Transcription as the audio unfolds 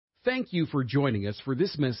Thank you for joining us for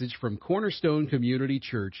this message from Cornerstone Community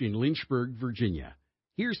Church in Lynchburg, Virginia.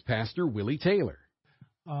 Here's Pastor Willie Taylor.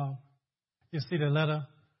 You see the letter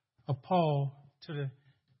of Paul to the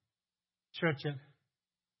church at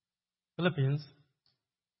Philippians,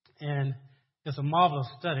 and it's a marvelous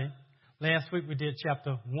study. Last week we did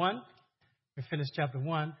chapter 1. We finished chapter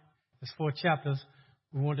 1. There's 4 chapters.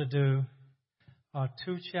 We want to do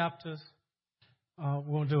 2 chapters. We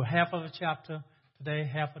want to do half of the chapter today,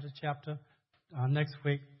 half of the chapter next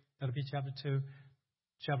week. That'll be chapter 2.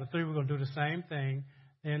 Chapter 3, we're going to do the same thing.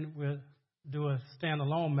 Then we'll do a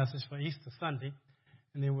standalone message for Easter Sunday.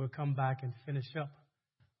 And then we'll come back and finish up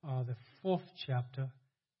the 4th chapter.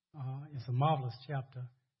 It's a marvelous chapter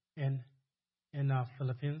in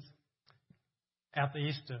Philippians after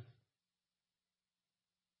Easter.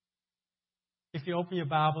 If you open your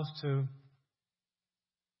Bibles to,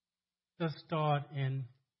 let's start in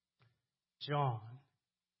John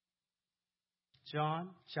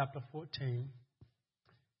chapter 14,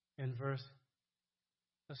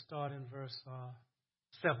 let's start in verse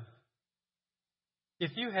 7.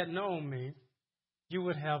 If you had known me, you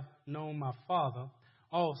would have known my Father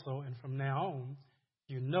also, and from now on,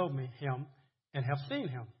 you know him and have seen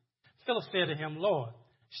him. Philip said to him, Lord,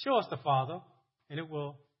 show us the Father, and it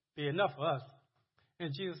will be enough for us.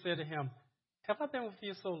 And Jesus said to him, have I been with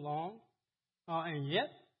you so long, and yet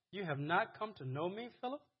you have not come to know me,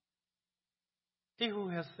 Philip? He who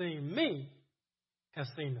has seen me has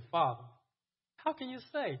seen the Father. How can you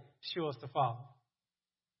say, show us the Father?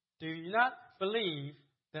 Do you not believe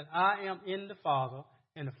that I am in the Father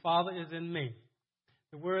and the Father is in me?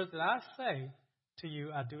 The words that I say to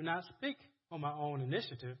you, I do not speak on my own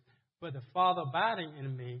initiative, but the Father abiding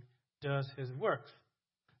in me does his works.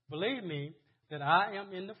 Believe me that I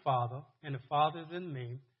am in the Father and the Father is in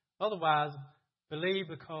me. Otherwise, believe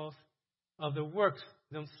because of the works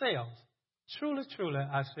themselves. Truly, truly,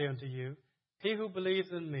 I say unto you, he who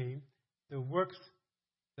believes in me, the works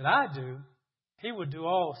that I do, he will do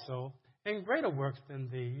also, and greater works than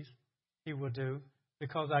these he will do,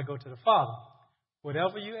 because I go to the Father.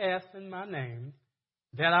 Whatever you ask in my name,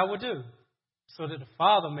 that I will do, so that the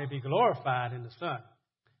Father may be glorified in the Son.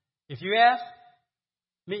 If you ask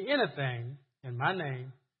me anything in my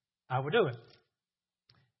name, I will do it.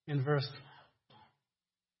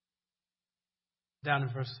 Down in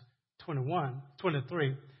verse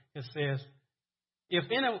 23, it says, if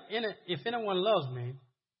anyone loves me,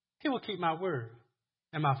 he will keep my word,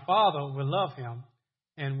 and my Father will love him,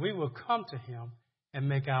 and we will come to him and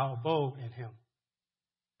make our abode in him.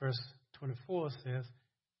 Verse 24 says,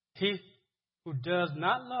 he who does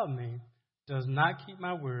not love me does not keep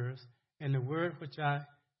my words, and the word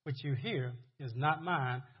which you hear is not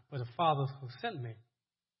mine, but the Father's who sent me.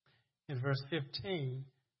 In verse 15,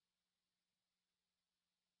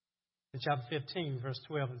 in chapter 15, verse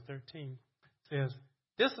 12 and 13, says,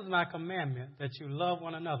 this is my commandment, that you love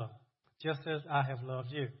one another, just as I have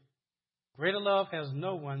loved you. Greater love has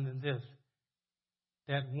no one than this,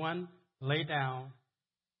 that one lay down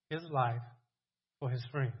his life for his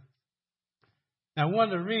friends. Now, I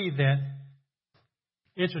want to read that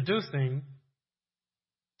introducing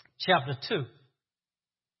chapter 2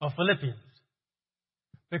 of Philippians,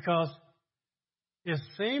 because it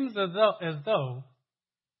seems as though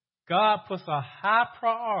God puts a high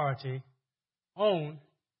priority on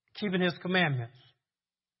keeping his commandments.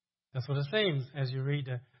 That's what it seems as you read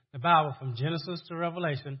the Bible from Genesis to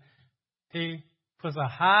Revelation. He puts a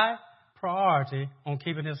high priority on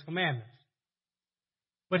keeping his commandments.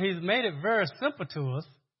 But he's made it very simple to us,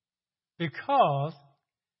 because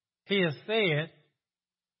he has said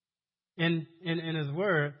in his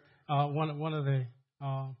word, one of the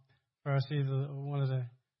Pharisees, one of the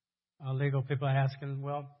legal people asking,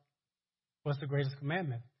 well, what's the greatest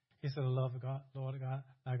commandment? He said, love God, Lord God,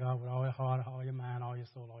 thy God with all your heart, all your mind, all your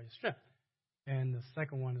soul, all your strength. And the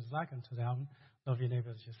second one is like unto that one, love your neighbor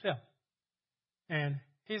as yourself. And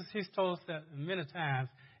he's told us that many times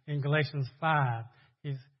in Galatians 5.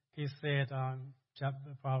 He said,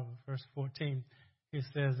 verse 14, he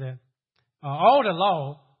says that all the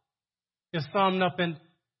law is summed up in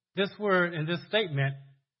this word, in this statement,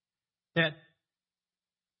 that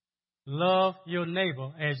love your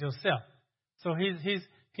neighbor as yourself. So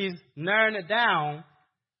he's narrowing it down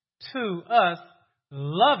to us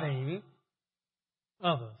loving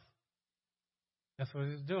others. That's what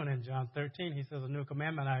he's doing in John 13. He says, a new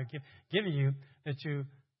commandment I have given you, that you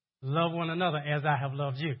love one another as I have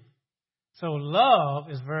loved you. So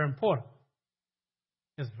love is very important.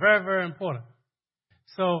 It's very, very important.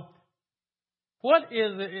 So what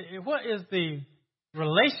is the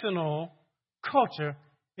relational culture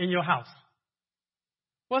in your house?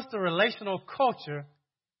 What's the relational culture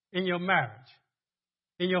in your marriage,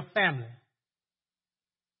 in your family,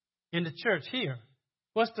 in the church here?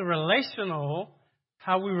 What's the relational,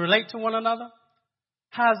 how we relate to one another?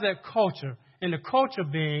 How's that culture? And the culture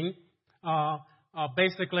being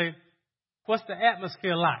basically, what's the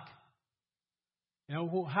atmosphere like? You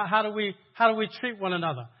know, how do we treat one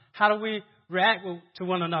another? How do we react to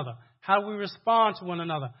one another? How do we respond to one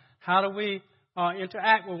another? How do we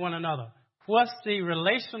interact with one another? What's the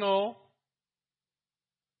relational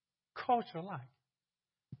culture like?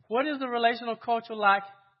 What is the relational culture like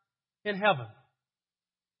in heaven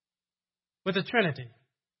with the Trinity?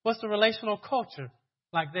 What's the relational culture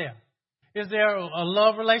like there? Is there a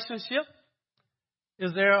love relationship?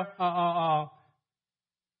 Is there a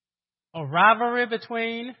rivalry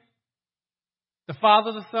between the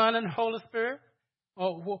Father, the Son, and the Holy Spirit?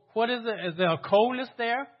 Or what is it? Is there a coldness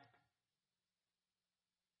there?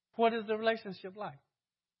 What is the relationship like?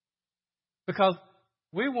 Because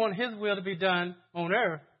we want His will to be done on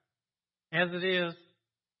earth as it is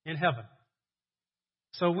in heaven.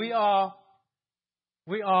 So we are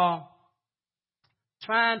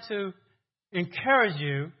trying to encourage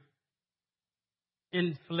you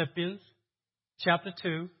in Philippians chapter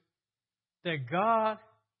 2 that God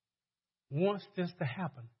wants this to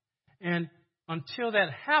happen. And until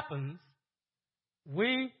that happens,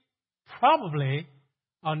 we probably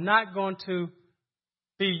are not going to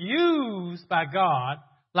be used by God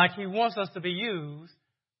like He wants us to be used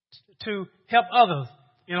to help others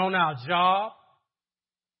on our job,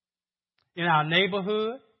 in our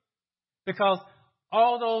neighborhood, because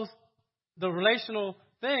all the relational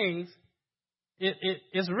things,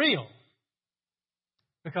 it's real.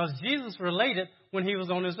 Because Jesus related when He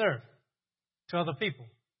was on this earth to other people.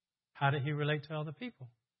 How did He relate to other people?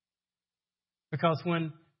 Because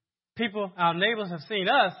when people, our neighbors, have seen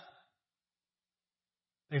us,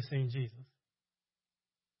 they've seen Jesus.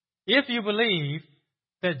 If you believe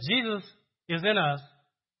that Jesus is in us,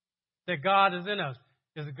 that God is in us,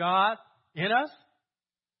 is God in us?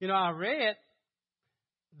 You know, I read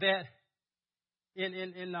that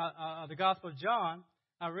in the Gospel of John,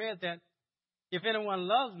 I read that if anyone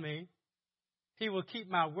loves me, he will keep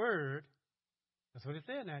my word. That's what it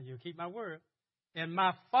said now. You'll keep my word. And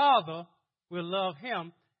my Father will love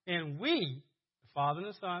him. And we, the Father and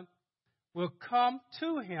the Son, will come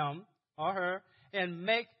to him or her and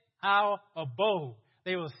make our abode.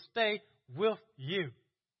 They will stay with you.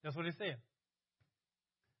 That's what it said.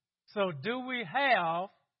 So do we have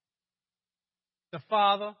the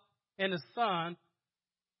Father and the Son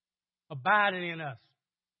abiding in us?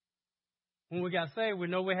 When we got saved, we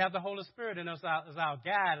know we have the Holy Spirit in us as our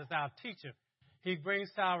guide, as our teacher. He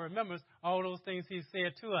brings to our remembrance all those things He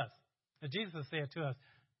said to us, that Jesus said to us.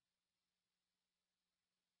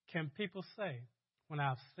 Can people say, when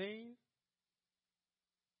I've seen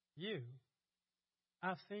you,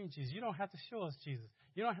 I've seen Jesus? You don't have to show us Jesus.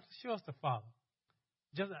 You don't have to show us the Father.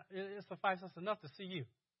 Just it suffices us enough to see you.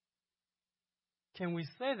 Can we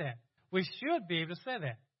say that? We should be able to say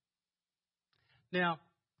that. Now,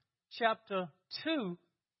 chapter 2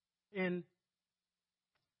 in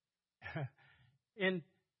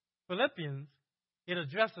Philippians, it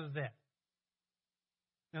addresses that.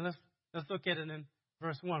 Now let's look at it in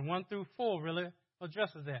verse 1. 1 through 4 really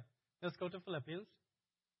addresses that. Let's go to Philippians.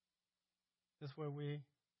 This is where the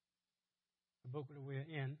book that we're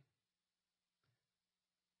in.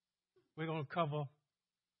 We're going to cover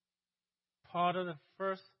part of the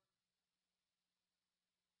first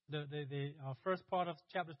part of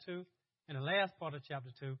chapter 2 and the last part of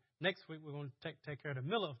chapter 2. Next week, we're going to take care of the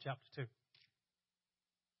middle of chapter 2.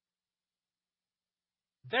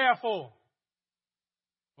 Therefore.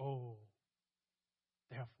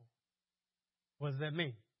 What does that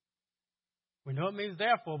mean? We know it means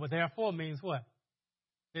therefore, but therefore means what?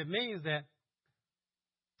 It means that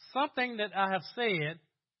something that I have said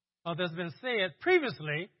or that's been said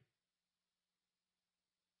previously,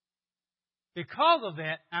 because of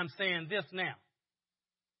that, I'm saying this now.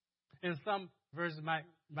 And some versions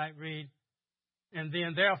might read, and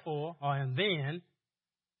then therefore, or and then,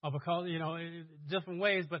 or because, different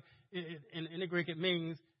ways, but in the Greek it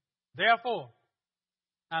means, therefore,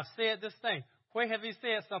 I've said this thing. Where have He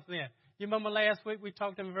said something at? You remember last week we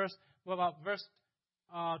talked in verse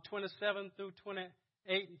 27 through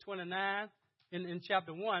 28 and 29 in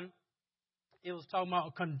chapter 1. It was talking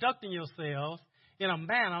about conducting yourselves in a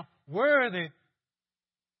manner worthy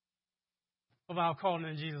of our calling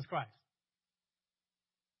in Jesus Christ.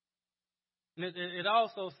 And it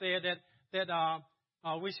also said that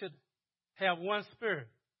we should have one spirit,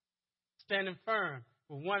 standing firm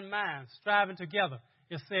with one mind, striving together.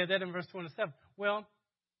 It said that in verse 27. Well,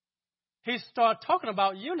 he started talking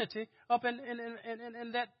about unity up in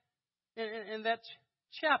that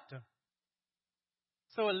chapter.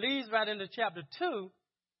 So it leads right into chapter 2.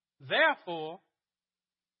 Therefore,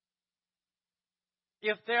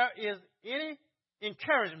 if there is any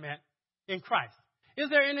encouragement in Christ. Is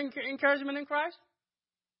there any encouragement in Christ?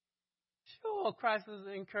 Sure, Christ is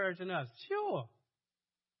encouraging us. Sure.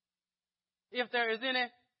 If there is any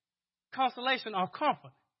consolation or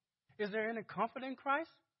comfort, is there any comfort in Christ?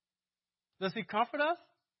 Does he comfort us?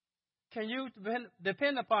 Can you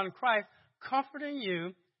depend upon Christ comforting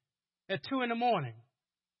you at 2 in the morning?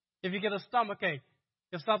 If you get a stomachache,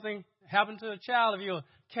 if something happened to a child of yours,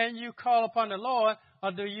 can you call upon the Lord,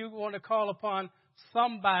 or do you want to call upon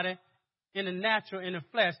somebody in the natural, in the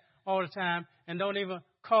flesh, all the time, and don't even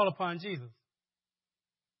call upon Jesus?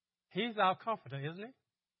 He's our comforter, isn't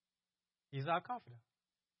he? He's our comforter.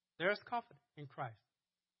 There's comfort in Christ.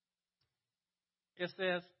 It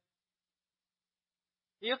says,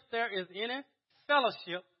 if there is any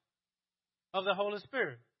fellowship of the Holy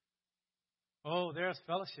Spirit. Oh, there's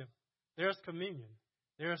fellowship. There's communion.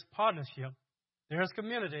 There's partnership. There's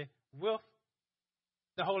community with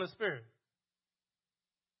the Holy Spirit.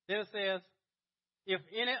 Then it says, if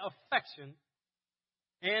any affection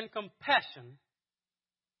and compassion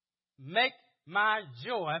make my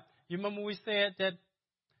joy. You remember we said that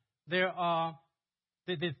there are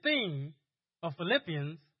the theme of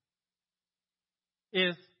Philippians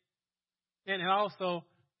is, and also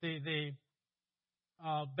the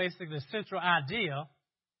basically the central idea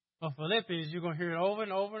of Philippians, you're going to hear it over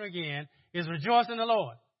and over again, is rejoice in the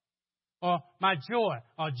Lord, or my joy,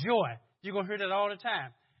 or joy. You're going to hear that all the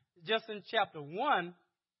time. Just in chapter 1,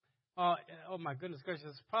 oh my goodness gracious,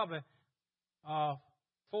 it's probably 4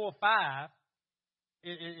 or 5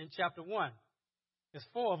 in chapter 1. There's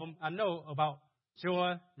 4 of them I know about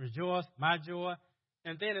joy, rejoice, my joy.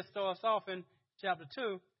 And then it starts off in chapter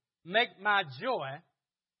 2, make my joy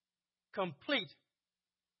complete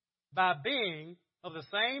by being of the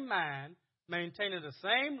same mind, maintaining the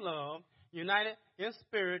same love, united in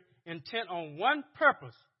spirit, intent on one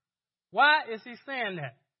purpose. Why is he saying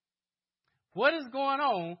that? What is going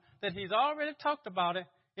on that he's already talked about it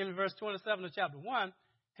in verse 27 of chapter 1?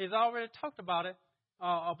 He's already talked about it,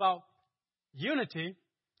 about unity.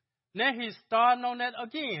 Now he's starting on that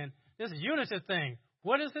again, this unity thing.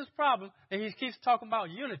 What is his problem? And he keeps talking about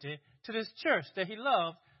unity to this church that he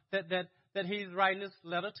loves, that he's writing this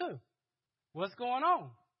letter to. What's going on?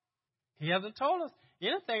 He hasn't told us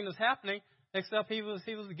anything that's happening except he was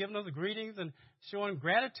giving us greetings and showing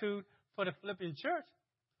gratitude for the Philippian church,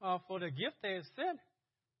 for the gift they had sent.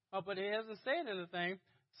 But he hasn't said anything.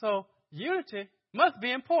 So unity must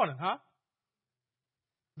be important, huh?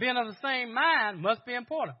 Being of the same mind must be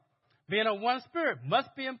important. Being of one spirit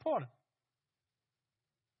must be important.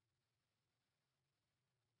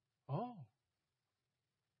 Oh.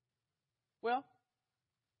 Well,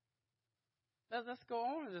 let's go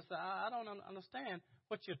on with this. I don't understand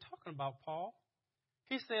what you're talking about, Paul.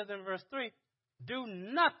 He says in verse 3, do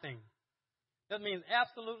nothing. That means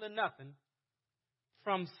absolutely nothing.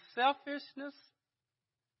 From selfishness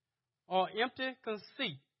or empty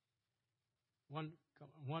conceit.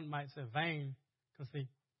 One might say vain conceit.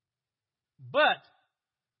 But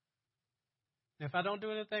if I don't do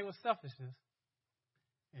anything with selfishness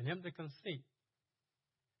and empty conceit,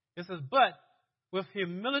 it says, but with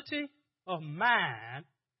humility of mind,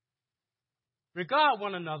 regard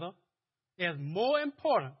one another as more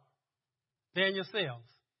important than yourselves.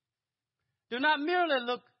 Do not merely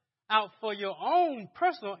look out for your own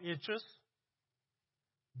personal interests,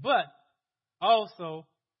 but also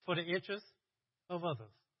for the interests of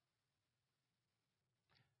others.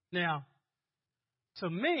 Now, to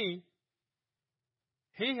me,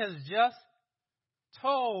 he has just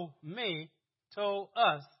told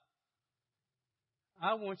us,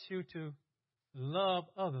 I want you to love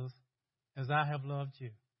others as I have loved you.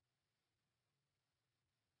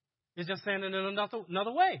 It's just saying it in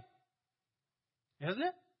another way, isn't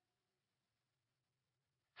it?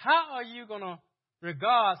 How are you going to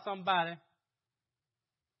regard somebody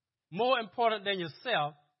more important than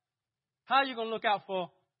yourself? How are you going to look out for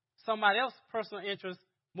somebody else's personal interest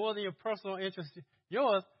more than your personal interest,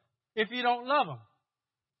 yours, if you don't love them?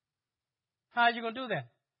 How are you going to do that?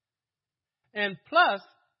 And plus,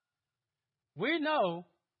 we know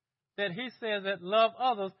that he says that love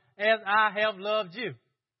others as I have loved you.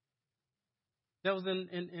 That was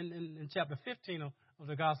in chapter 15 of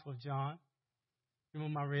the Gospel of John.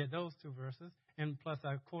 Remember I read those 2 verses. And plus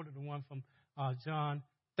I quoted the one from John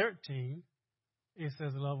 13. It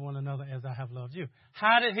says, love one another as I have loved you.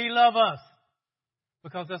 How did he love us?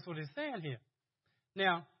 Because that's what he's saying here.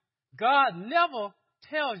 Now, God never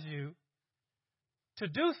tells you to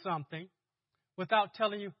do something without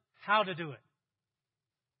telling you how to do it.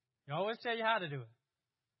 He always tell you how to do it.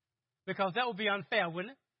 Because that would be unfair,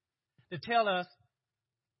 wouldn't it? To tell us,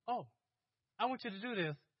 oh, I want you to do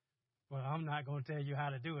this. Well, I'm not going to tell you how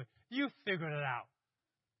to do it. You figured it out.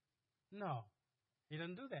 No, he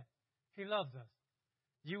doesn't do that. He loves us.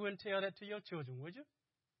 You wouldn't tell that to your children, would you?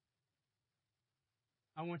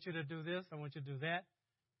 I want you to do this. I want you to do that.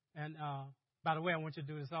 And by the way, I want you to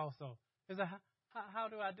do this also. He said, how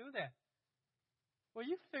do I do that? Well,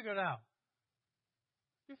 you figure it out.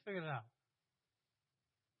 You figure it out.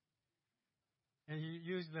 And you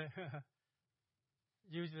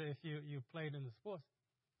usually, if you played in the sports,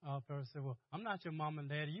 person said, well, I'm not your mom and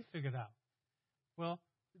daddy. You figure it out. Well,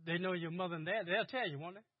 they know your mother and dad. They'll tell you,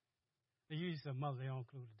 won't they? They usually say mother. They don't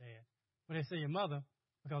include the dad. But they say your mother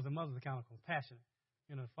because the mother's kind of compassionate.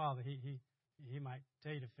 You know, the father, he might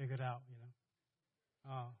tell you to figure it out, you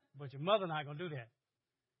know. But your mother not going to do that.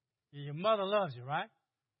 Your mother loves you, right?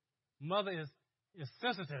 Mother is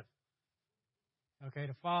sensitive. Okay,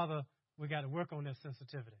 the father, we got to work on that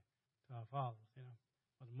sensitivity to our fathers, you know.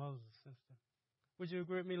 But the mothers are sensitive. Would you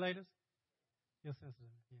agree with me, ladies? You're sensitive,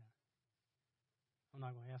 yeah. I'm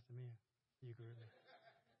not going to ask the men. You agree with me?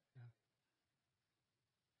 Yeah.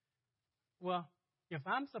 Well, if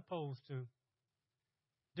I'm supposed to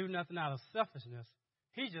do nothing out of selfishness,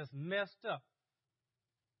 he just messed up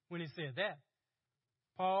when he said that.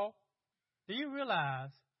 Paul, do you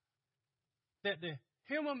realize that the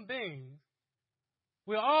human beings,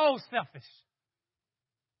 we're all selfish?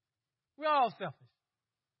 We're all selfish.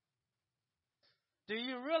 Do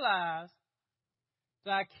you realize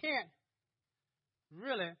that I can't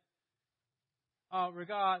really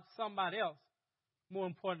regard somebody else more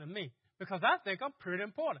important than me? Because I think I'm pretty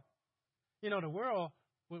important. You know, the world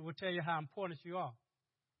will tell you how important you are.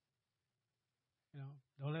 You know,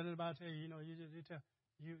 don't let anybody tell you, you know, you tell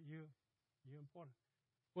you're important.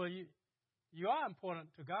 Well, you are important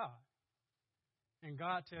to God. And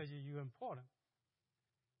God tells you you're important.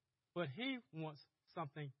 But he wants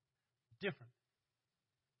something different.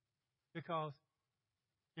 Because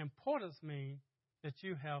importance means that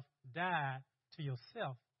you have died to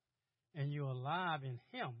yourself and you're alive in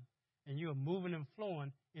him and you're moving and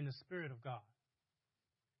flowing in the Spirit of God.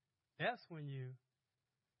 That's when you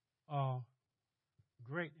are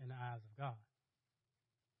great in the eyes of God.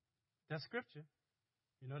 That's scripture.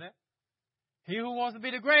 You know that? He who wants to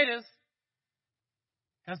be the greatest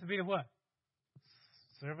has to be the what?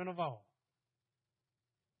 Servant of all.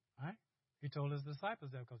 All right? He told his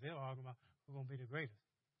disciples that because they were arguing about who's going to be the greatest.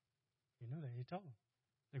 You know that. He told them.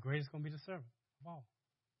 The greatest is going to be the servant of all.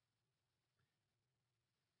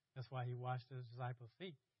 That's why he washed his disciples'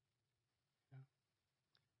 feet. Yeah.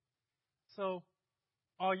 So,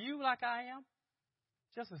 are you like I am?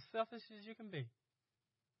 Just as selfish as you can be.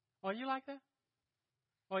 Are you like that?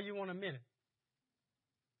 Or you want to admit it?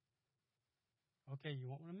 Okay, you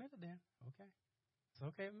won't admit it then. Okay. It's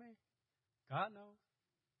okay with me. God knows.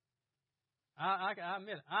 I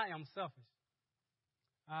admit it. I am selfish.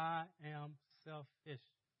 I am selfish.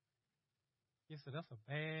 You said that's a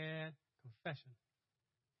bad confession.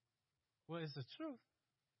 Well, it's the truth.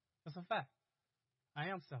 It's a fact. I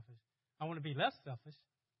am selfish. I want to be less selfish,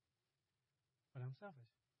 but I'm selfish.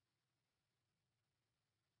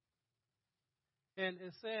 And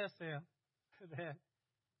it says there that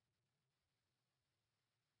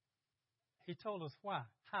he told us why,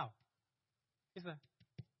 how. He said,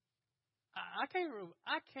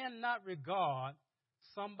 I cannot regard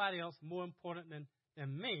somebody else more important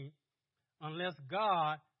than me unless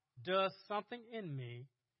God does something in me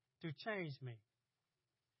to change me.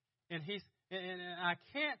 And I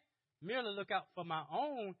can't merely look out for my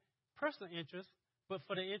own personal interests, but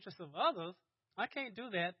for the interests of others. I can't do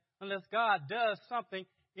that unless God does something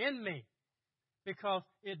in me, because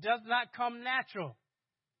it does not come natural.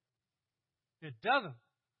 It doesn't.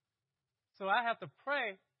 So I have to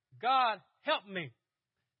pray, God, help me.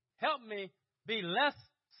 Help me be less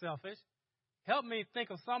selfish. Help me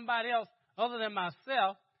think of somebody else other than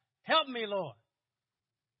myself. Help me, Lord.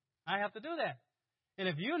 I have to do that. And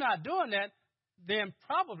if you're not doing that, then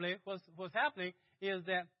probably what's happening is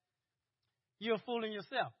that you're fooling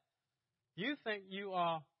yourself. You think you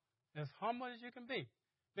are as humble as you can be,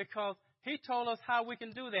 because he told us how we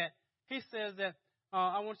can do that. He says that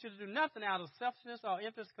I want you to do nothing out of selfishness or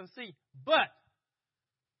empty conceit, but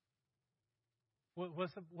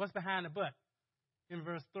what's behind the but in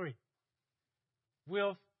verse 3?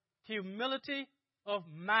 With humility of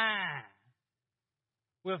mind.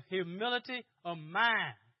 With humility of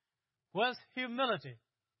mind. What's humility?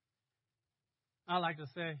 I like to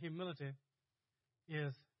say humility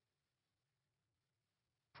is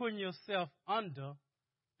putting yourself under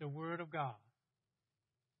the Word of God.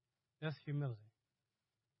 That's humility.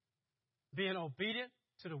 Being obedient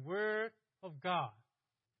to the Word of God.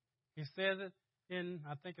 He says it in,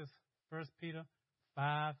 I think it's 1 Peter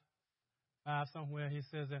 5 somewhere. He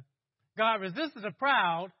says that God resists the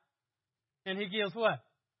proud, and He gives what?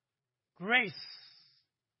 Grace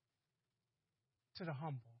to the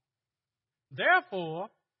humble. Therefore,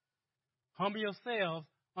 humble yourselves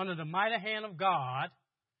under the mighty hand of God,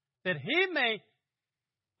 that He may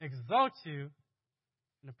exalt you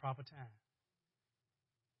in the proper time.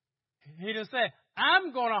 He didn't say,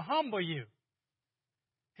 I'm going to humble you.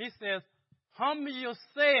 He says, humble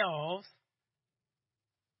yourselves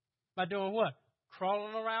by doing what?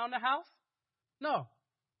 Crawling around the house? No.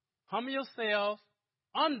 Humble yourselves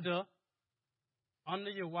under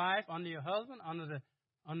your wife, under your husband, under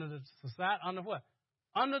the society, under what?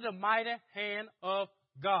 Under the mighty hand of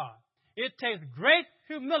God. It takes great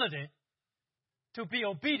humility to be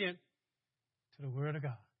obedient to the Word of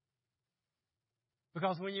God.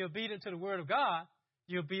 Because when you're obedient to the Word of God,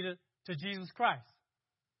 you're obedient to Jesus Christ.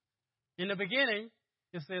 In the beginning,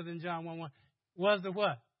 it says in John 1:1, was the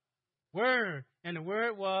what? Word. And the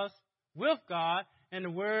Word was with God, and the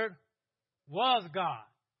Word was God.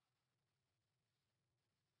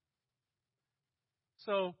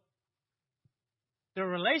 So, the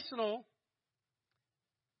relational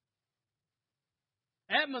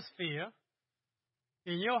atmosphere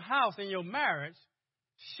in your house, in your marriage,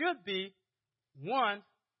 should be one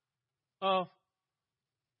of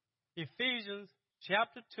Ephesians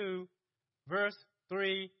chapter 2, verse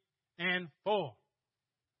 3 and 4.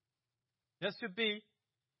 That should be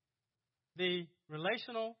the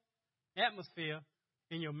relational atmosphere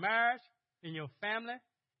in your marriage, in your family,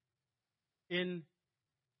 in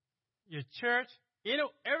your church,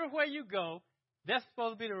 everywhere you go. That's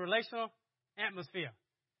supposed to be the relational atmosphere.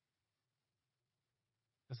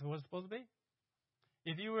 That's what it's supposed to be.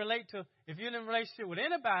 If you're in a relationship with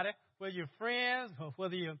anybody, whether you're friends or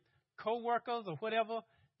whether you're co-workers or whatever,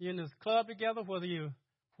 you're in this club together,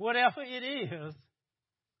 whatever it is,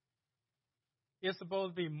 it's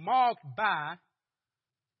supposed to be marked by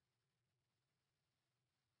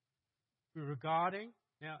regarding.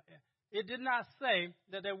 Now, it did not say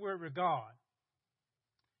that word regard.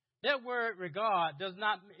 That word regard does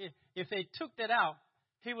not, if they took that out,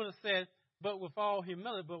 he would have said, but with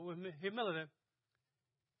humility,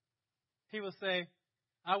 he would say,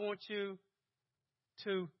 I want you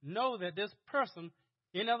to know that this person,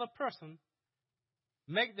 any other person,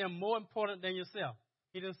 make them more important than yourself.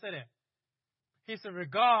 He didn't say that. He said,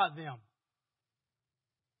 regard them.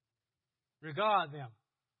 Regard them.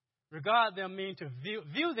 Regard them means to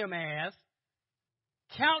view them as,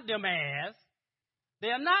 count them as. They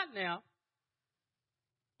are not now,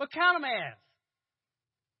 but count them as.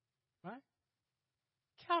 Right?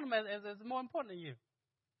 Count them as more important than you.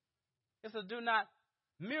 It says, do not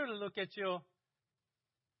merely look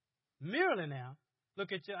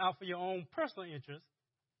out for your own personal interests,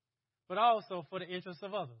 but also for the interests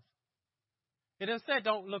of others. It didn't say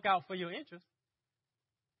don't look out for your interests.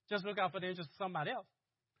 Just look out for the interests of somebody else.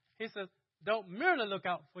 He says, don't merely look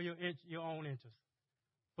out for your own interests,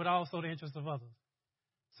 but also the interests of others.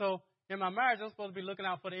 So in my marriage, I'm supposed to be looking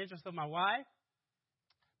out for the interests of my wife.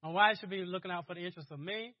 My wife should be looking out for the interests of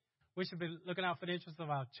me. We should be looking out for the interests of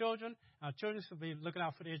our children. Our children should be looking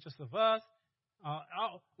out for the interests of us.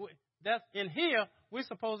 That's in here, we're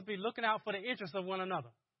supposed to be looking out for the interests of one another.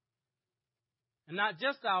 And not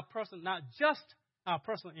just our personal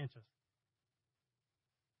interests.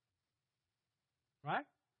 Right?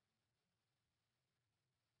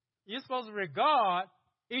 You're supposed to regard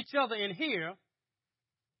each other in here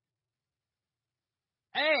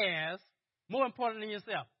as more important than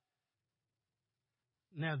yourself.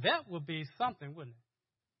 Now, that would be something, wouldn't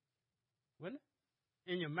it? Wouldn't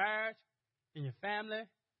it? In your marriage, in your family,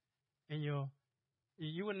 you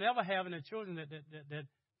would never have any children that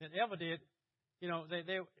ever did,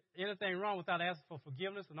 they anything wrong without asking for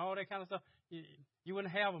forgiveness and all that kind of stuff. You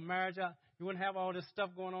wouldn't have a marriage out. You wouldn't have all this stuff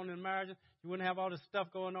going on in marriages. You wouldn't have all this stuff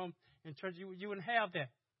going on in church. You wouldn't have that.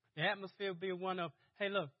 The atmosphere would be one of, hey,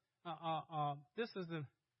 look, this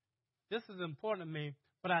is important to me,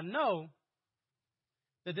 but I know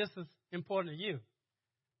that this is important to you.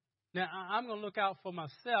 Now, I'm going to look out for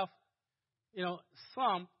myself,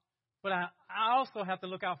 some, but I also have to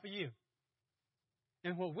look out for you.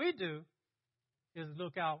 And what we do is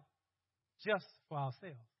look out just for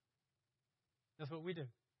ourselves. That's what we do.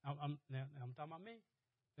 I'm talking about me.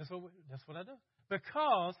 That's what I do.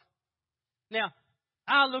 Because, now,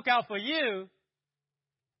 I'll look out for you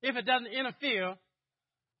if it doesn't interfere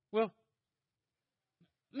with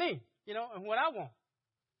me, and what I want.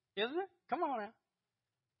 Isn't it? Come on now.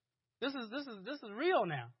 This is real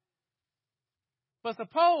now. But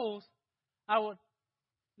suppose I would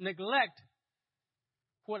neglect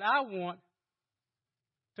what I want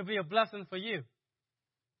to be a blessing for you,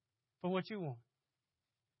 for what you want,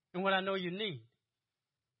 and what I know you need.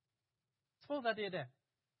 Suppose I did that.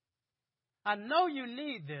 I know you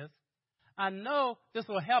need this. I know this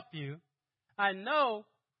will help you. I know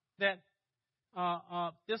that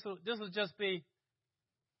this will just be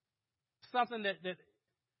something that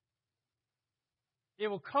it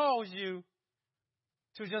will cause you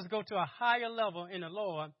to just go to a higher level in the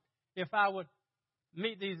Lord if I would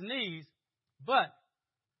meet these needs. But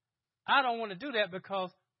I don't want to do that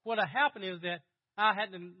because what will happen is that I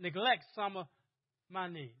had to neglect some of my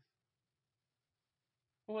needs.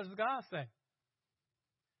 What does God say?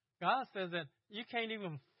 God says that you can't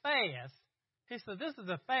even fast. He said, this is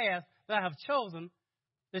a fast that I have chosen,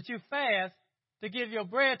 that you fast to give your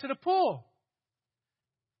bread to the poor.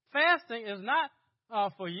 Fasting is not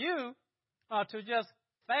for you to just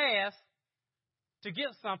fast to get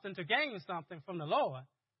something, to gain something from the Lord.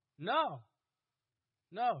 No,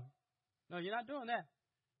 you're not doing that.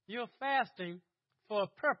 You're fasting for a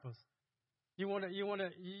purpose. You want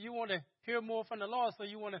to hear more from the Lord, so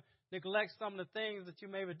you want to neglect some of the things that you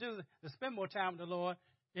maybe do to spend more time with the Lord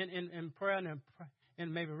in prayer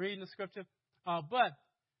and maybe reading the scripture. But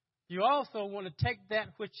you also want to take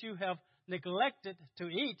that which you have neglected to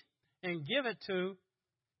eat and give it to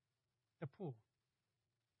the poor.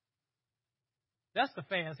 That's the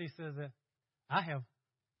fast, he says, that I have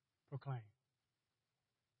proclaimed.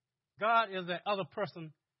 God is that other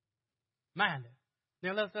person minded.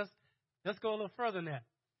 Now let's go a little further than that.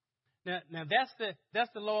 Now that's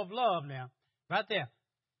the law of love now, right there.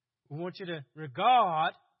 We want you to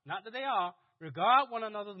regard, not that they are, regard one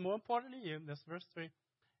another as more important than you. That's verse 3.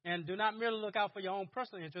 And do not merely look out for your own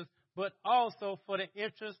personal interests, but also for the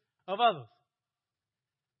interests of others.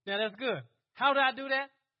 Now that's good. How do I do that?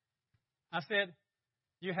 I said,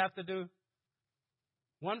 you have to do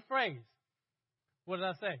one phrase. What did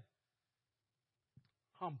I say?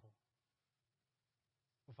 Humble.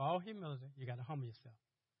 With all humility, you got to humble yourself.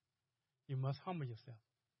 You must humble yourself.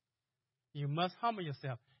 You must humble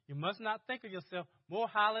yourself. You must not think of yourself more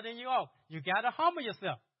highly than you ought. You got to humble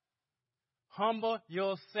yourself. Humble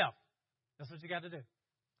yourself. That's what you got to do.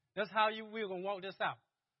 That's how we're going to walk this out.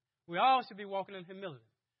 We all should be walking in humility.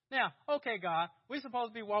 Now, okay, God, we're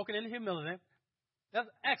supposed to be walking in humility. That's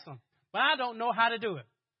excellent. But I don't know how to do it.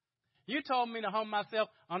 You told me to humble myself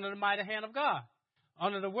under the mighty hand of God,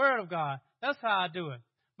 under the word of God. That's how I do it.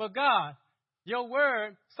 But God, your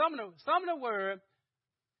word, some of the word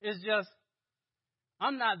is just,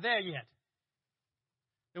 I'm not there yet.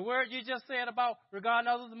 The word you just said about regarding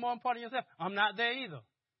others is more important than yourself, I'm not there either.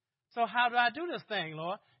 So how do I do this thing,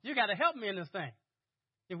 Lord? You got to help me in this thing,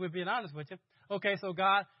 if we're being honest with you. Okay, so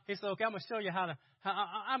God, he said, okay, I'm going to show you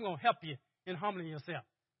I'm going to help you in humbling yourself.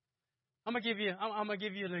 I'm going to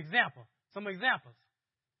give you an example, some examples.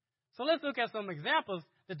 So let's look at some examples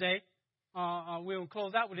today. We'll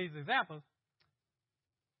close out with these examples.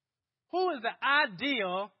 Who is the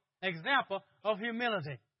ideal example of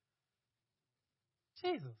humility?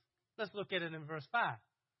 Jesus. Let's look at it in verse 5.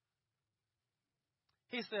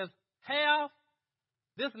 He says, have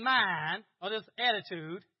this mind or this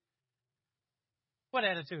attitude. What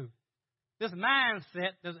attitude? This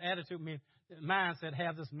mindset, this attitude means mindset,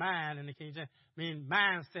 have this mind in the King James, mean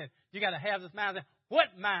mindset. You got to have this mindset. What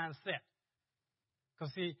mindset?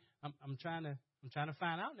 Because see, I'm trying to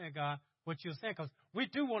find out there, God, what you're saying, because we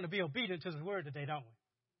do want to be obedient to His word today, don't we?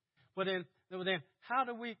 But then how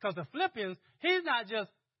do we? Because the Philippians,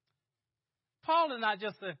 Paul is not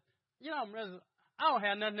just I don't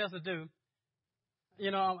have nothing else to do.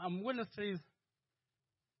 I'm witness to these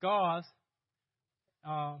guards,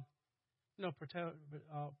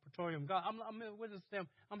 Praetorium guard. I'm a witness to them.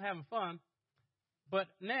 I'm having fun. But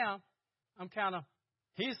now I'm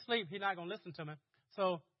he's asleep. He's not going to listen to me.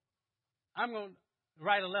 So I'm going to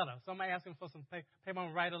write a letter. So I'm asking for some paper. I'm going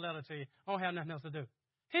to write a letter to you. I don't have nothing else to do.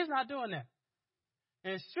 He's not doing that.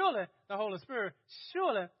 And surely the Holy Spirit,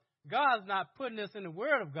 God's not putting this in the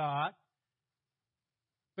Word of God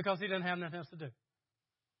because He doesn't have nothing else to do.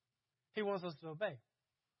 He wants us to obey.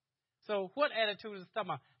 So what attitude is it talking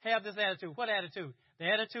about? Have this attitude. What attitude? The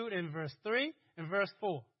attitude in verse 3 and verse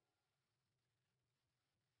 4.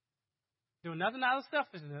 Do nothing out of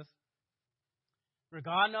selfishness.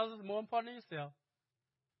 Regarding others as more important than yourself.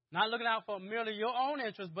 Not looking out for merely your own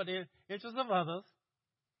interests, but the interests of others.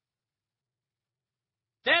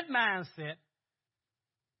 That mindset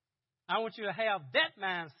I want you to have that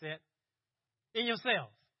mindset in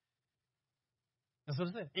yourselves. That's what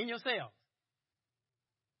it says. In yourselves.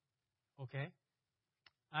 Okay.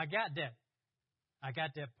 I got that. I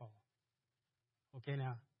got that, Paul. Okay,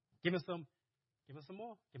 now give me some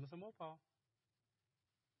more. Give me some more, Paul.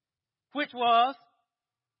 Which was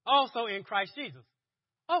also in Christ Jesus.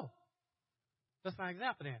 Oh, that's my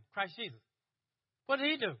example then. Christ Jesus. What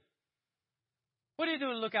did he do? What did he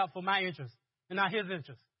do to look out for my interest and not his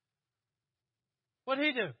interest? What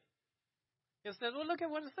did he do? It says, well, look at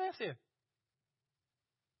what it says here.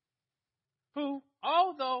 Who,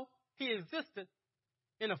 although he existed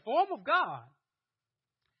in the form of God,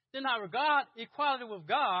 did not regard equality with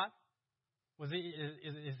God. Is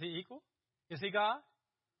he equal? Is he God?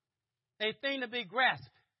 A thing to be grasped,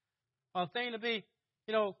 a thing to be,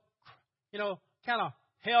 kind of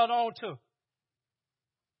held on to.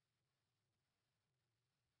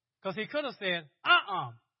 Because he could have said,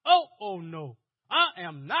 oh no, I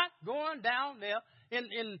am not going down there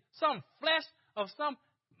in some flesh of some.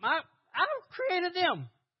 I created them,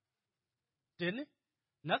 didn't he?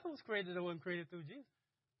 Nothing was created that wasn't created through Jesus.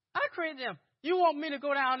 I created them. You want me to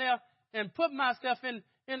go down there and put myself in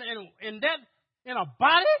a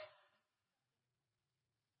body?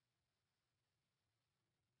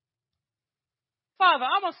 Father,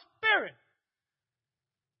 I'm a spirit.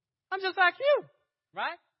 I'm just like you,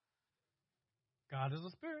 right? God is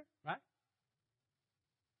a spirit, right?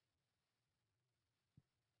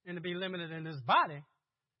 And to be limited in this body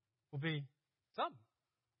will be something,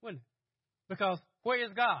 wouldn't it? Because where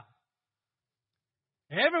is God?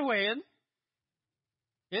 Everywhere,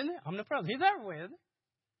 isn't he? Omnipresent. He's everywhere, isn't he?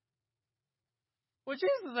 Well,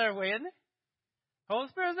 Jesus is everywhere, isn't he? Holy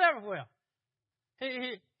Spirit's everywhere.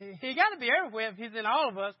 He got to be everywhere if he's in all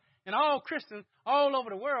of us and all Christians all over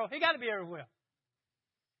the world. He got to be everywhere.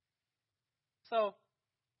 So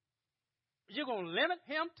you're going to limit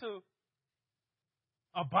him to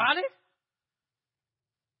a body?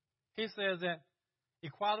 He says that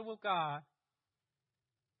equality with God,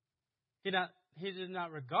 he did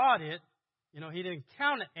not regard it. He didn't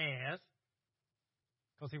count it as,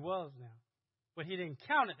 because he was now. But he didn't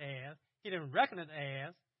count it as, he didn't reckon it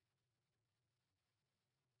as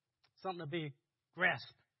something to be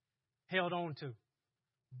grasped, held on to.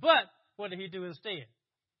 But what did he do instead?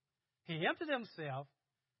 He emptied himself,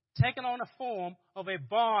 taking on the form of a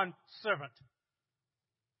bond servant,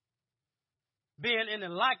 being in the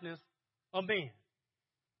likeness of men.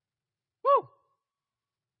 Woo!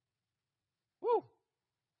 Woo!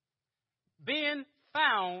 Being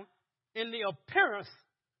found in the appearance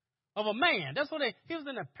of a man. That's what he was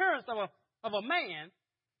in the appearance of a man.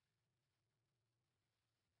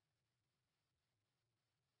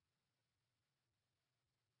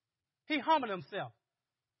 He humbled himself.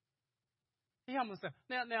 Now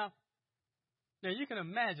you can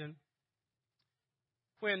imagine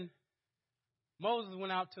when Moses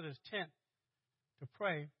went out to this tent to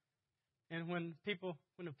pray, and when the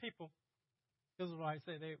people, Israelites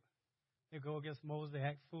say they go against Moses, they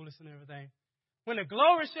act foolish and everything. When the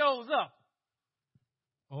glory shows up,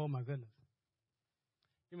 oh my goodness.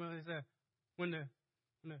 They say, when the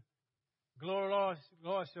glory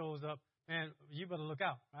Lord shows up, man, you better look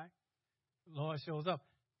out, right? The Lord shows up.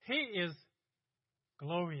 He is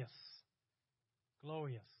glorious.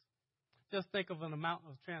 Glorious. Just think of an amount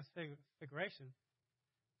of transfiguration.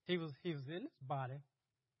 He was in his body,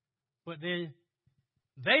 but then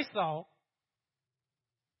they saw,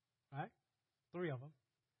 right? 3 of them,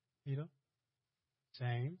 Peter,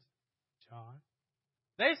 James, John.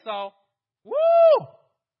 They saw, woo!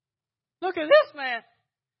 Look at this man.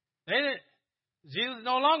 Jesus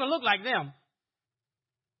no longer looked like them.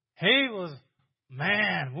 He was,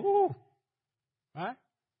 man, woo! Right?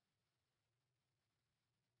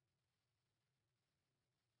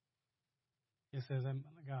 He says,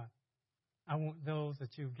 God, I want those that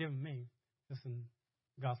you've given me. This is in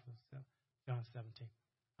Gospel, John 17.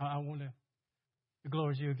 I want the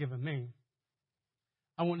glories you've given me.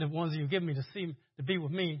 I want the ones you've given me to see, to be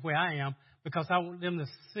with me where I am, because I want them to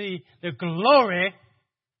see the glory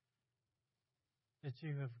that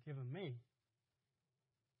you have given me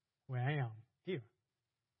where I am, here.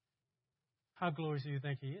 How glorious do you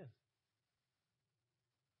think he is?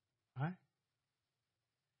 Right?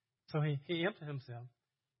 So he emptied himself.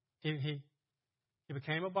 He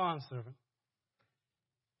became a bondservant.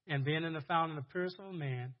 And being in the found in the appearance of a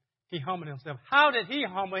man, he humbled himself. How did he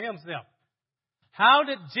humble himself? How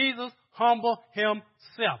did Jesus humble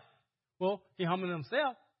himself? Well, he humbled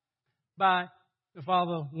himself by the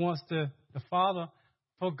Father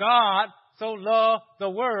for God so loved the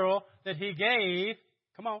world that he gave,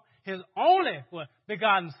 his only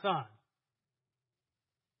begotten Son.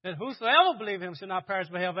 that whosoever believe him should not perish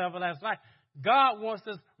but have everlasting life. God wants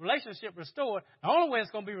this relationship restored. The only way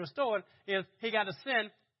it's going to be restored is he got to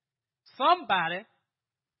send somebody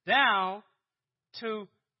down to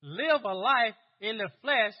live a life in the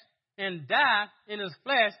flesh and die in his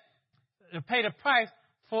flesh to pay the price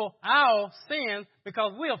for our sins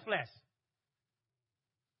because we are flesh.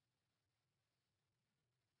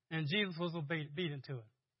 And Jesus was obedient to it.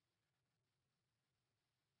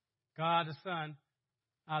 God the Son,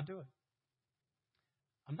 I'll do it.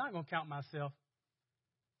 I'm not going to count myself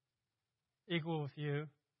equal with you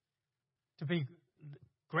to be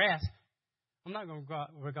grasped. I'm not going to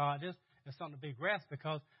regard this as something to be grasped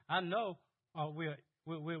because I know we're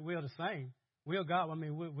the same. We're God. I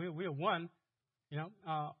mean, we're one, you know.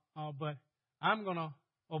 But I'm going to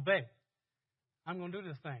obey. I'm going to do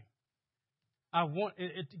this thing.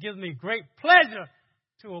 It gives me great pleasure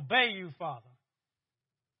to obey you, Father.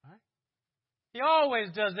 Right? He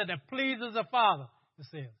always does that. That pleases the Father. It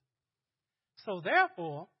says. So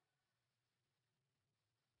therefore,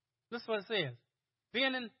 this is what it says.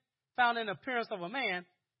 Found in the appearance of a man,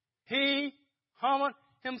 he humbled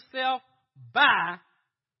himself by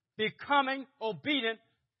becoming obedient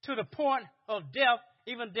to the point of death,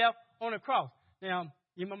 even death on the cross. Now,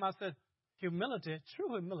 you remember I said humility,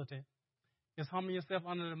 true humility, is humbling yourself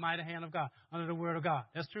under the mighty hand of God, under the word of God.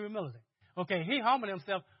 That's true humility. Okay, he humbled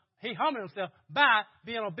himself by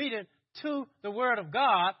being obedient to the word of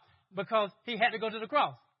God because he had to go to the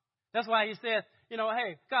cross. That's why he said, you know,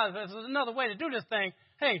 hey, God, there's another way to do this thing.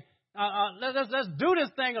 Hey, let's do this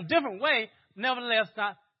thing a different way. Nevertheless,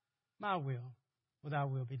 not my will, but thy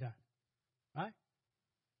will be done. Right?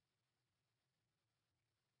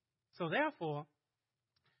 So therefore,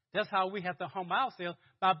 that's how we have to humble ourselves,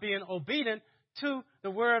 by being obedient to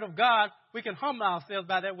the word of God. We can humble ourselves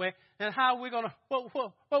by that way. And how we're gonna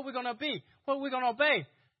what we're gonna be, what we're gonna obey.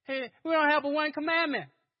 Hey, we don't have but one commandment.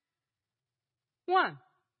 One.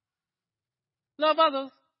 Love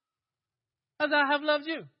others as I have loved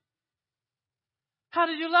you. How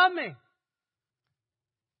did you love me?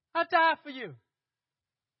 I died for you.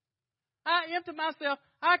 I emptied myself.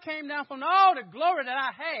 I came down from all the glory that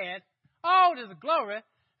I had, all this glory,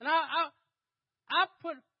 and I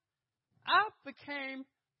became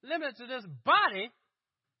limited to this body,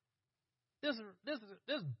 this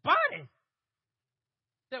body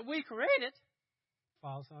that we created.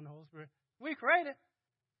 Father, Son, and Holy Spirit. We created.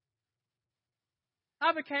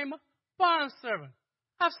 I became a bondservant.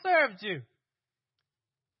 I've served you.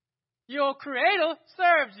 Your Creator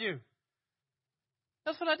served you.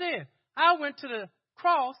 That's what I did. I went to the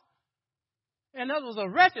cross, and that was a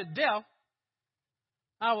wretched death.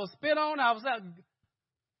 I was spit on. I was out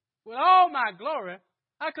with all my glory.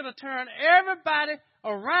 I could have turned everybody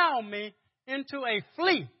around me into a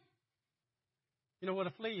flea. You know what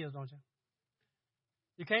a flea is, don't you?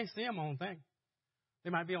 You can't see them on things. They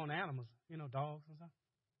might be on animals, you know, dogs and stuff.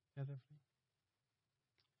 Yeah, they're flea.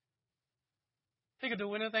 He could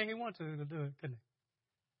do anything he wanted to do it, couldn't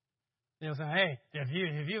he? They'll say, hey, if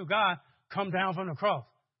you God, come down from the cross.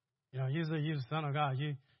 You know, you're the Son of God.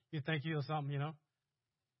 You think you're something, you know.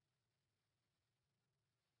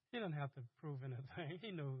 He didn't have to prove anything.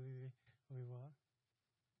 He knew who he was.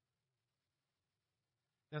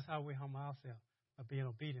 That's how we humble ourselves, by being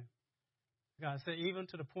obedient. God said, even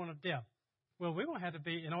to the point of death. Well, we're going to have to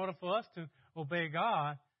be, in order for us to obey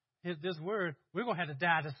God, this word, we're going to have to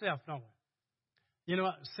die to self, don't we? You know,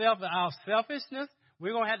 our selfishness,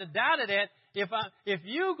 we're going to have to die to that. If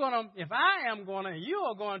I am going to, you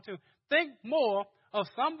are going to think more of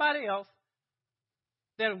somebody else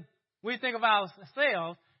than we think of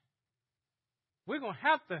ourselves, we're going to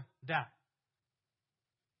have to die.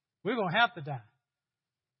 We're going to have to die.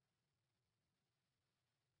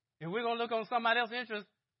 If we're going to look on somebody else's interest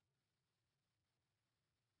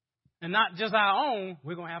and not just our own,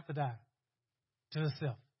 we're going to have to die to the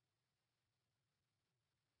self.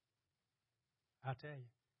 I tell you.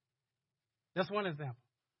 That's one example.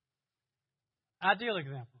 Ideal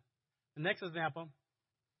example. The next example,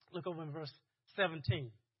 look over in verse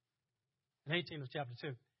 17 and 18 of chapter 2.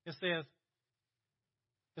 It says,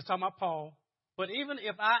 it's talking about Paul, but even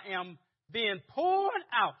if I am being poured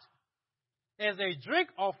out as a drink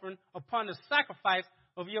offering upon the sacrifice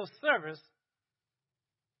of your service,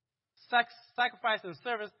 sacrifice and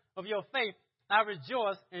service of your faith, I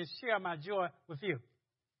rejoice and share my joy with you.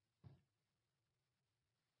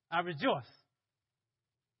 I rejoice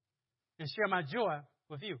and share my joy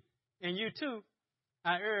with you. And you too,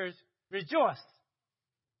 I urge, rejoice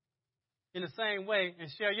in the same way and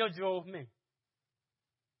share your joy with me.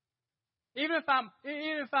 Even if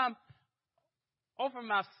I'm offering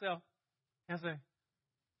myself as a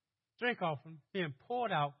drink offering being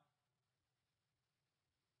poured out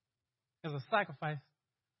as a sacrifice,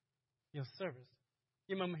 your service.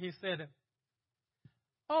 You remember he said it.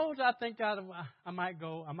 Oh, I think I might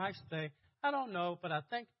go, I might stay. I don't know, but I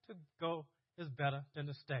think to go is better than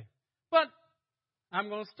to stay. But I'm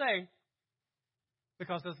going to stay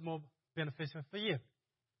because it's more beneficial for you.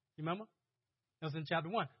 You remember? That was in chapter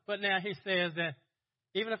 1. But now he says that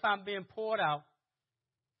even if I'm being poured out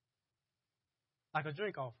like a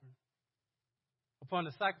drink offering upon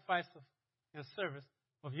the sacrifice and service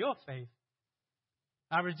of your faith,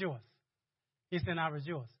 I rejoice. He said, I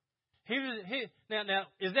rejoice. Now,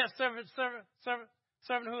 is that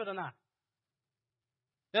servanthood or not?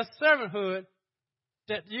 That's servanthood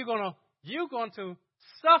that you're going to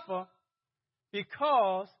suffer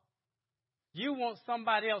because you want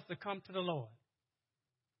somebody else to come to the Lord.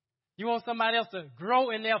 You want somebody else to grow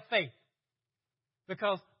in their faith.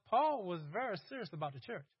 Because Paul was very serious about the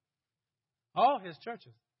church. All his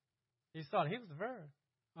churches. He was very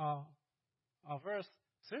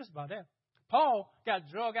serious about that. Paul got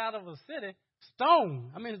drug out of a city,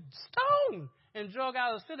 stoned, and drug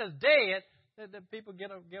out of the city dead. The people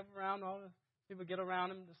get around, all the people get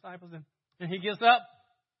around him, disciples, and he gets up,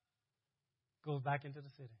 goes back into the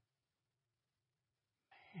city.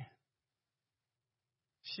 Man.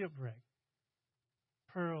 Shipwreck.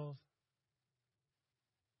 Pearls.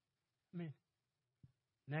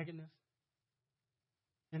 Nakedness.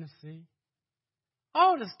 In the sea.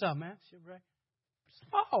 All this stuff, man. Shipwreck. It's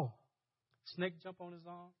Paul. Snake jump on his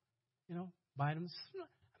arm, bite him.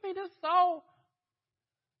 This is all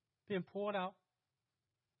being poured out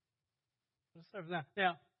for the service.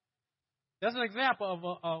 Now, that's an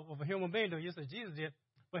example of a human being doing it. You say Jesus did,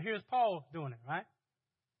 but here's Paul doing it, right?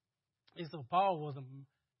 He said Paul wasn't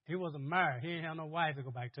married. He didn't have no wife to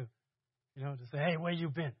go back to, to say, hey, where you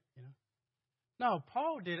been? No,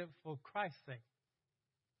 Paul did it for Christ's sake.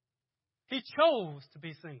 He chose to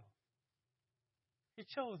be single. He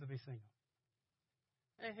chose to be single.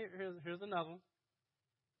 And here's another one.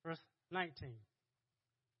 Verse 19.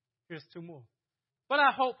 Here's two more. But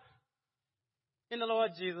I hope in the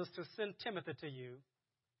Lord Jesus to send Timothy to you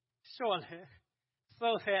shortly,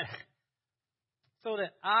 so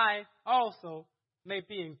that I also may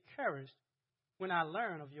be encouraged when I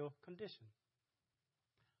learn of your condition.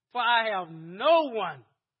 For I have no one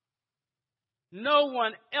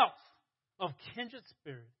else of kindred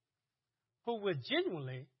spirit who would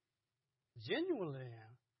genuinely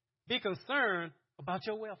be concerned about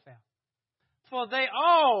your welfare. For they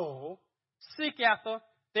all seek after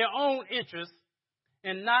their own interests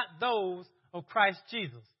and not those of Christ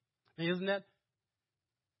Jesus. Isn't that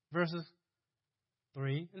verses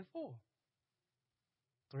 3 and 4?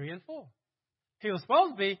 3 and 4. He was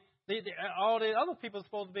supposed to be, all the other people were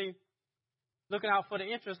supposed to be looking out for the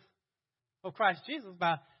interests of Christ Jesus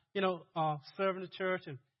by, serving the church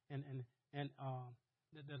and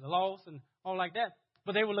the lost and all like that.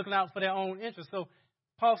 But they were looking out for their own interests. So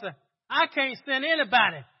Paul said, I can't send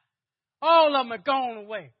anybody. All of them are gone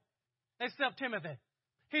away. Except Timothy.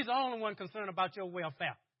 He's the only one concerned about your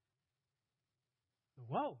welfare.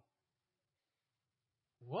 Whoa.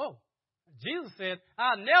 Jesus said,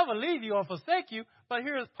 I'll never leave you or forsake you. But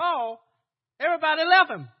here's Paul. Everybody left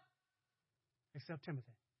him. Except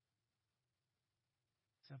Timothy.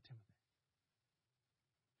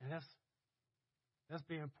 And that's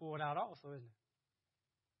being poured out also, isn't it?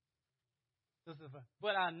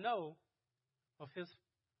 But I know of his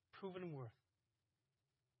proven worth,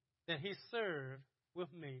 that he served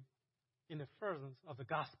with me in the furtherance of the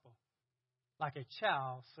gospel, like a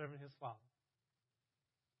child serving his father.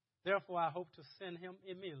 Therefore, I hope to send him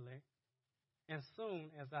immediately, as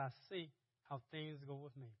soon as I see how things go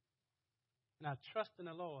with me. And I trust in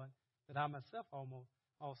the Lord that I myself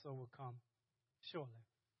also will come shortly.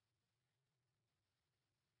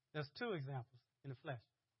 There's two examples in the flesh,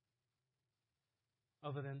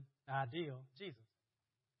 other than the ideal Jesus.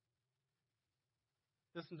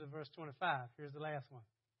 Listen to verse 25. Here's the last one.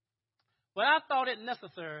 But I thought it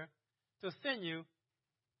necessary to send you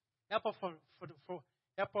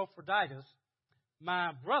Epaphroditus,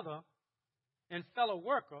 my brother and fellow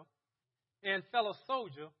worker and fellow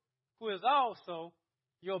soldier, who is also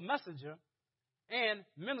your messenger and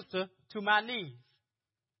minister to my needs.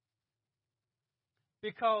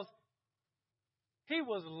 Because he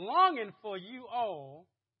was longing for you all.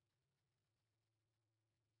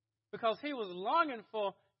 Because he was longing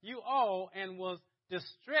for you all and was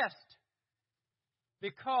distressed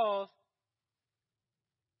because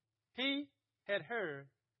you have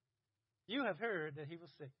heard that he was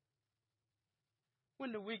sick.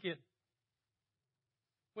 When the wicked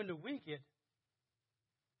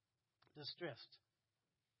distressed,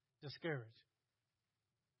 discouraged.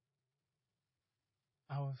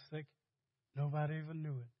 I was sick. Nobody even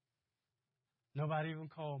knew it. Nobody even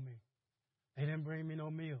called me. They didn't bring me no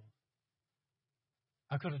meals.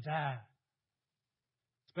 I could have died.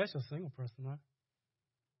 Especially a single person, right?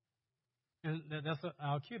 And that's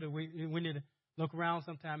our cue. We need to look around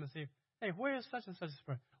sometime and see, hey, where is such and such a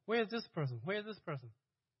person? Where is this person? Where is this person?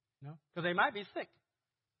 You know, because they might be sick.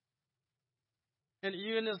 And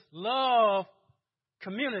you're in this love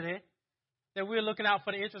community that we're looking out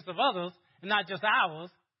for the interests of others and not just ours.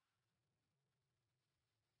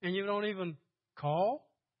 And you don't even call,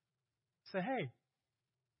 say, hey,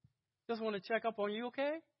 just want to check up on you,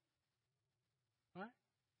 okay? Right?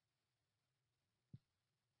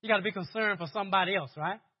 You got to be concerned for somebody else,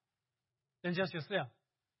 right? Than just yourself.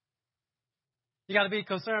 You got to be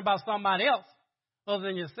concerned about somebody else other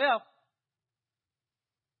than yourself.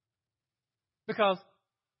 Because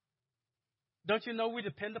don't you know we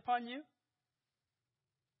depend upon you?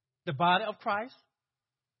 The body of Christ,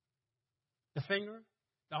 the finger,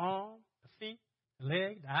 the arm, the feet, the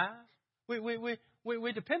leg, the eyes.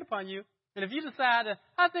 We depend upon you. And if you decide that,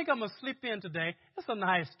 I think I'm going to sleep in today, it's a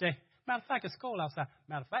nice day. Matter of fact, it's cold outside.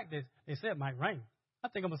 Matter of fact, they said it might rain. I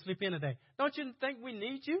think I'm going to sleep in today. Don't you think we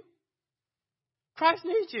need you? Christ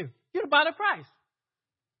needs you. You're the body of Christ.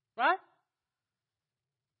 Right?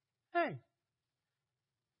 Hey.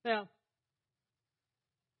 Now,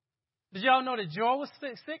 did y'all know that Joel was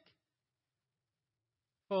sick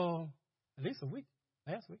for at least a week,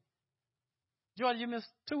 last week? Joel, you missed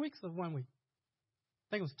 2 weeks of 1 week.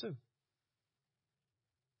 I think it was 2.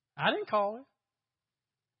 I didn't call her.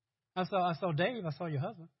 I saw Dave. I saw your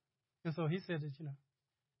husband. And so he said that,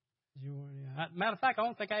 you were. Matter of fact, I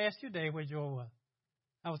don't think I asked you, Dave, where Joel was.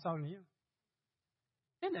 I was talking to you.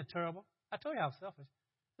 Isn't that terrible? I told you I was selfish.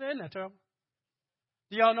 Isn't that terrible?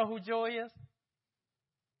 Do y'all know who Joy is?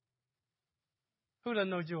 Who doesn't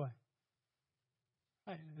know Joy?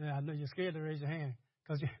 I know you're scared to raise your hand.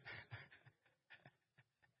 Cause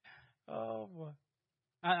oh, boy.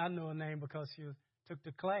 I know her name because she took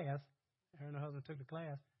the class. Her and her husband took the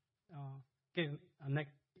class. Getting a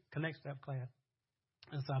Connect Step class.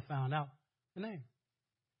 And so I found out the name.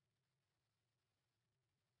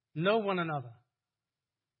 Know one another.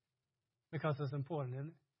 Because it's important, isn't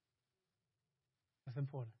it? It's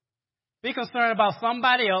important. Be concerned about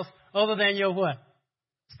somebody else other than your what?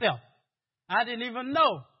 Self. I didn't even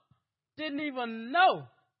know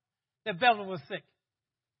that Beverly was sick.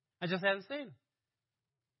 I just hadn't seen her.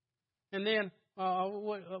 And then,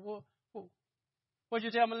 what'd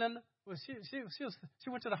you tell me, Linda? Well, she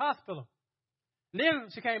went to the hospital. And then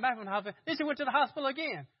she came back from the hospital. Then she went to the hospital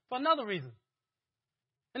again for another reason.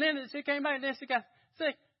 And then she came back and then she got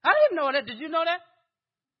sick. I didn't know that. Did you know that?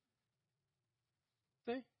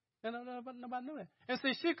 See? Nobody knew that. And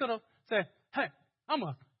see, she could have said, hey,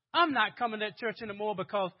 I'm not coming to that church anymore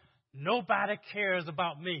because nobody cares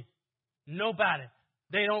about me. Nobody.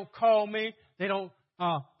 They don't call me. They don't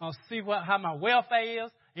see how my welfare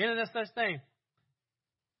is. Any of that such thing.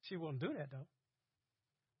 She won't do that, though.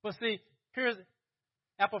 But see, here's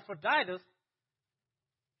Epaphroditus.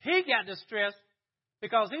 He got distressed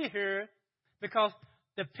because he heard, because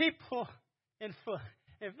the people in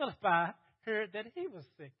Philippi heard that he was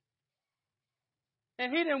sick.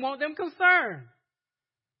 And he didn't want them concerned.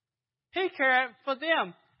 He cared for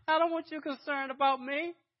them. I don't want you concerned about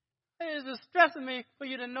me. It is distressing me for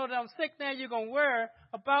you to know that I'm sick. Now you're going to worry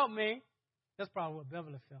about me. That's probably what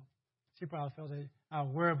Beverly felt. She probably felt that I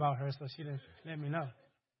would worry about her, so she didn't let me know.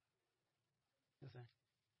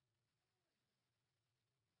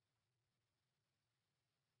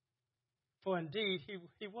 For indeed,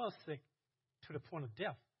 he was sick to the point of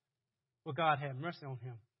death, but God had mercy on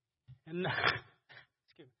him. And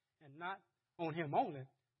not on him only,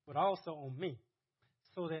 but also on me,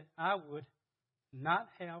 so that I would not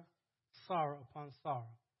have sorrow upon sorrow.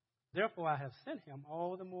 Therefore, I have sent him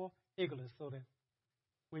all the more eagerly, so that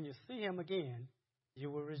when you see him again, you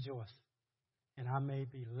will rejoice, and I may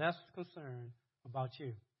be less concerned about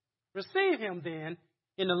you. Receive him then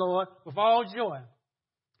in the Lord with all joy,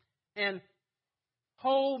 and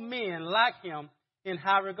hold men like him in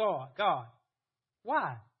high regard. God.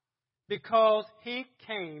 Why? Because he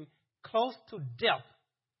came close to death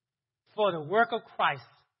for the work of Christ,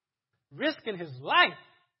 risking his life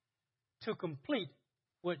to complete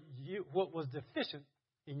what was deficient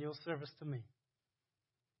in your service to me.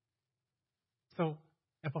 So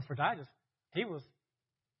Epaphroditus, he was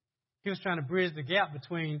trying to bridge the gap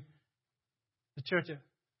between the church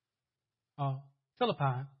of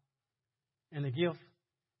Philippi and the gift.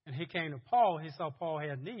 And he came to Paul. He saw Paul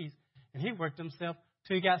had needs, And he worked himself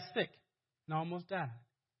till he got sick and almost died.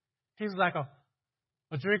 He was like a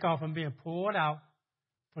drink offering being poured out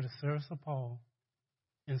for the service of Paul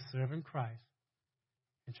in serving Christ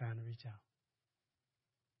and trying to reach out.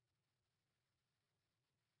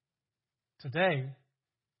 Today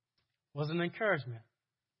was an encouragement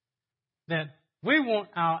that we want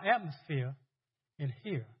our atmosphere in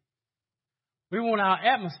here. We want our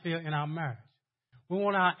atmosphere in our marriage. We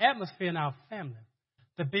want our atmosphere in our family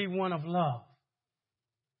to be one of love.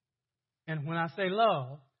 And when I say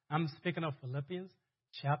love, I'm speaking of Philippians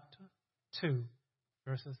chapter 2,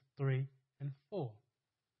 verses 3 and 4.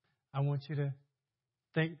 I want you to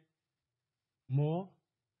think more,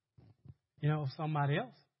 of somebody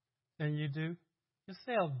else than you do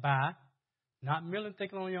yourself by not merely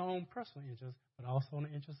thinking on your own personal interests, but also on the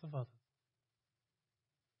interests of others.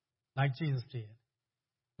 Like Jesus did,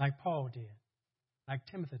 like Paul did, like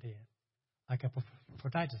Timothy did, like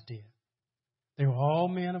Epaphroditus did. They were all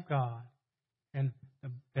men of God. And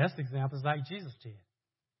the best example is like Jesus did,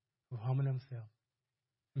 who humbled himself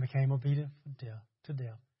and became obedient to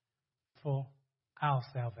death for our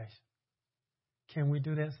salvation. Can we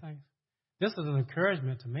do that, saints? This is an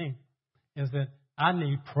encouragement to me, is that I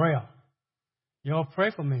need prayer. Y'all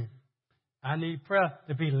pray for me. I need prayer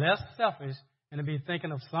to be less selfish and to be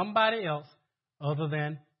thinking of somebody else other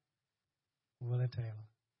than Willie Taylor.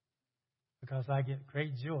 Because I get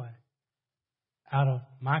great joy out of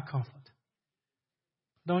my comfort.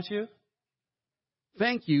 Don't you?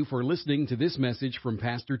 Thank you for listening to this message from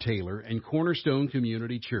Pastor Taylor and Cornerstone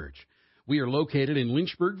Community Church. We are located in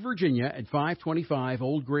Lynchburg, Virginia at 525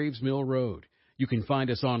 Old Graves Mill Road. You can find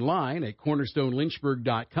us online at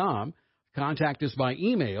cornerstonelynchburg.com, contact us by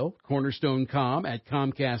email,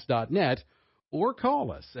 cornerstonecom@comcast.net, or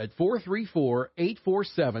call us at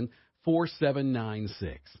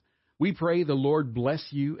 434-847-4796. We pray the Lord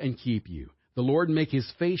bless you and keep you. The Lord make his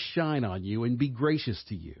face shine on you and be gracious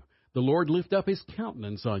to you. The Lord lift up his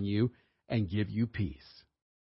countenance on you and give you peace.